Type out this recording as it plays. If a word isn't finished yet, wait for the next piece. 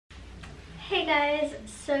Hey guys,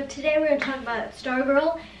 so today we're going to talk about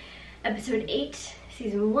Stargirl, episode 8,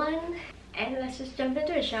 season 1, and let's just jump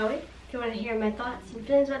into it, shall we? If you want to hear my thoughts and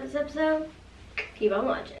feelings about this episode, keep on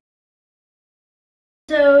watching.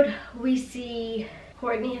 We see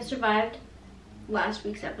Courtney has survived last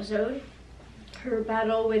week's episode, her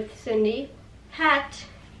battle with Cindy. Pat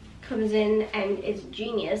comes in and is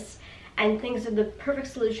genius and thinks of the perfect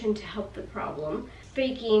solution to help the problem,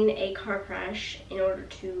 faking a car crash in order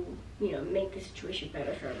to, make the situation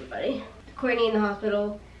better for everybody. Courtney in the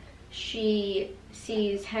hospital, she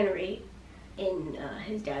sees Henry in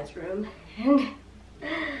his dad's room,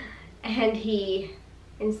 and he,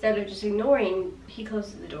 instead of just ignoring, he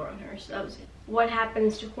closes the door on her, so that was it. What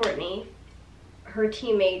happens to Courtney? Her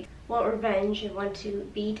teammates want revenge and want to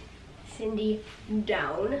beat Cindy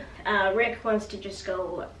down. Rick wants to just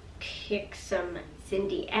go kick some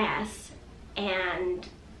Cindy ass, and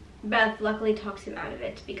Beth luckily talks him out of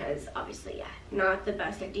it because obviously, not the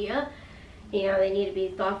best idea. They need to be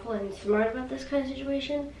thoughtful and smart about this kind of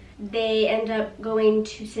situation. They end up going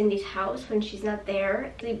to Cindy's house when she's not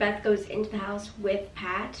there. Beth goes into the house with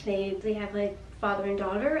Pat. They have like father and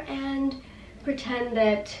daughter and pretend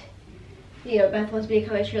that, Beth wants to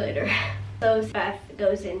become a cheerleader. So Beth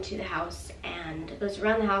goes into the house and goes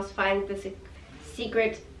around the house, finds this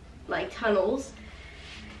secret tunnels,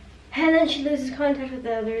 and then she loses contact with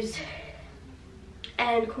the others,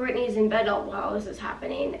 and Courtney's in bed all while this is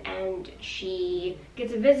happening, and she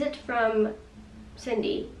gets a visit from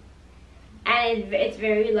Cindy, and it's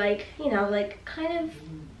very kind of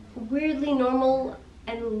weirdly normal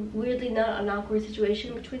and weirdly not an awkward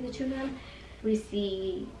situation between the two of them. We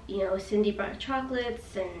see, Cindy brought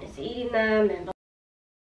chocolates and is eating them,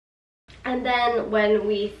 and then when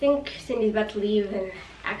we think Cindy's about to leave and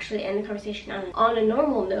actually end the conversation on a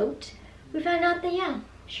normal note, we find out that,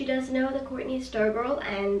 she does know that Courtney is Stargirl,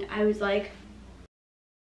 and I was like,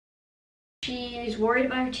 she's worried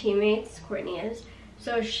about her teammates, Courtney is,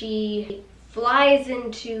 so she flies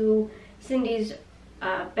into Cindy's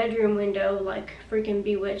bedroom window like freaking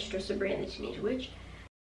Bewitched or Sabrina the Teenage Witch,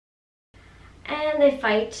 and they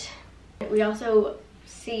fight. We also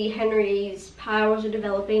see Henry's powers are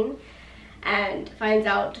developing, and finds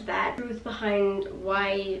out that truth behind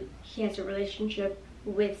why he has a relationship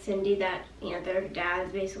with Cindy, that their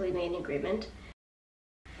dads basically made an agreement.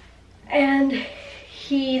 And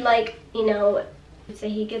he say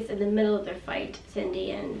he gets in the middle of their fight, Cindy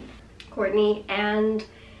and Courtney, and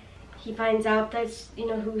he finds out that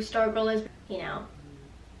who Stargirl is.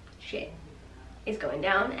 Shit is going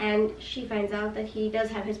down, and she finds out that he does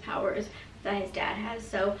have his powers that his dad has.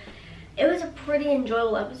 So it was a pretty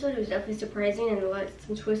enjoyable episode. It was definitely surprising and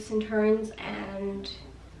some twists and turns, and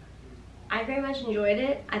I very much enjoyed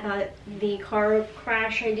it. I thought the car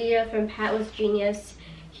crash idea from Pat was genius.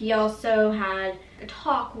 He also had a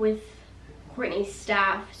talk with Courtney's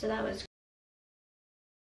staff, so that was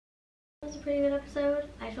a pretty good episode.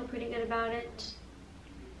 I feel pretty good about it.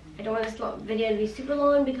 I don't want this video to be super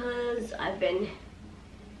long because I've been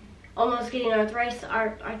almost getting arthritis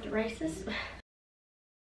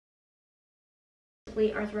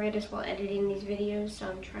while editing these videos, so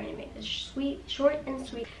I'm trying to make this short and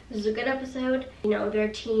sweet. This is a good episode. Their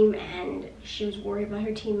team, and she was worried about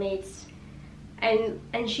her teammates, and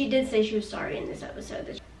she did say she was sorry in this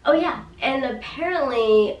episode. Oh yeah, and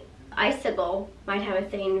apparently Icicle might have a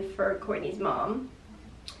thing for Courtney's mom,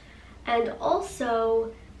 and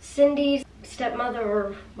also Cindy's stepmother,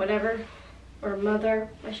 or whatever, or mother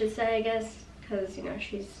I should say, I guess, because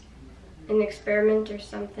she's an experiment or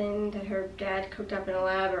something that her dad cooked up in a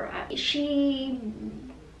lab, or she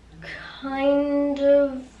kind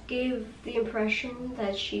of gave the impression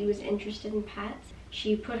that she was interested in Pat.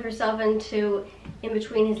 She put herself in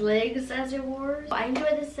between his legs, as it were. I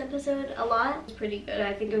enjoyed this episode a lot. It was pretty good.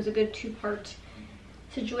 I think it was a good two-part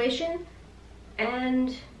situation,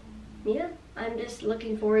 and yeah, I'm just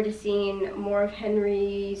looking forward to seeing more of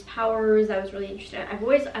Henry's powers. I was really interested. I've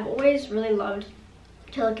always really loved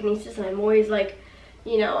telekinesis, and I'm always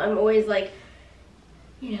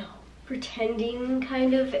pretending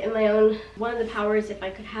kind of in my own. One of the powers, if I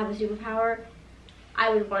could have a superpower, I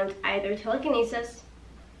would want either telekinesis,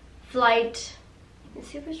 flight, and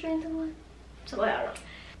super strength, or what? So I don't know.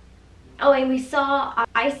 Oh, and we saw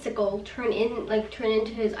Icicle turn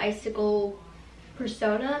into his icicle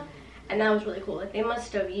persona, and that was really cool. Like, they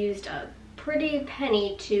must have used a pretty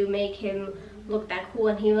penny to make him look that cool,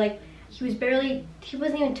 and he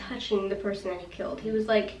wasn't even touching the person that he killed. He was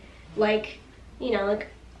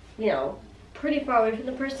pretty far away from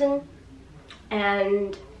the person,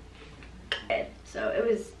 and so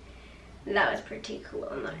that was pretty cool,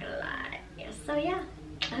 I'm not gonna lie. Yes, so yeah,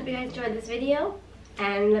 I hope you guys enjoyed this video,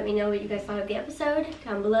 and let me know what you guys thought of the episode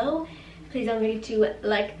down below. Please don't forget to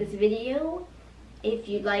like this video if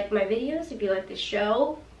you like my videos, if you like the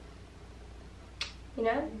show. You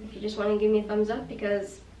know, if you just want to give me a thumbs up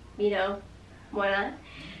because, you know, why not?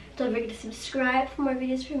 Don't forget to subscribe for more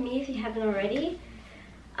videos from me if you haven't already.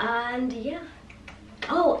 And yeah.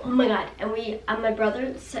 Oh my god, and my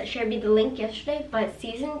brother shared me the link yesterday, but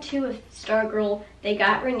season 2 of Stargirl, they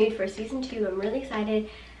got renewed for season 2. I'm really excited.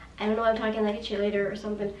 I don't know, I'm talking like a cheerleader or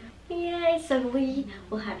something. Yay, so we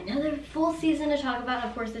will have another full season to talk about.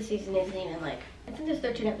 Of course, this season isn't even like, I think there's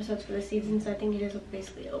 13 episodes for this season, so I think it is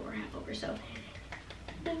basically half over, so.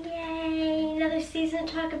 Yay, another season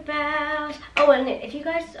to talk about. Oh, and if you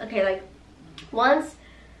guys, okay, like, once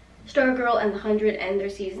Stargirl and the 100 end their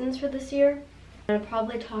seasons for this year, I'm gonna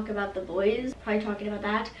probably talk about the boys, probably talking about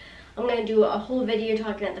that. I'm gonna do a whole video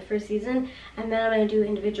talking about the first season, and then I'm gonna do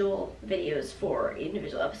individual videos for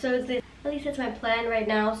individual episodes. At least that's my plan right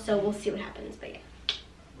now, so we'll see what happens, but yeah.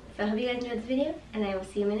 So I hope you guys enjoyed this video, and I will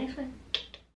see you in my next one.